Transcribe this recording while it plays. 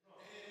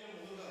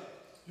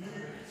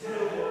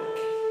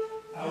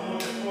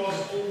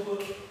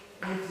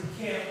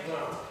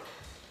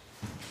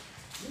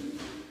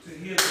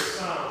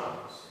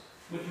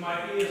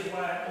ears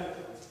wide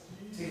open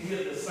to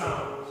hear the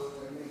sounds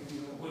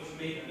which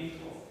make me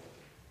whole.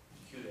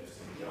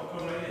 Y'all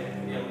come right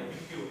in. Yeah, you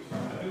cute.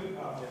 I do.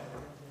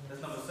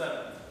 That's number 7.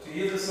 To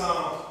hear the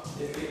sounds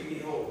that make me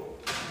whole.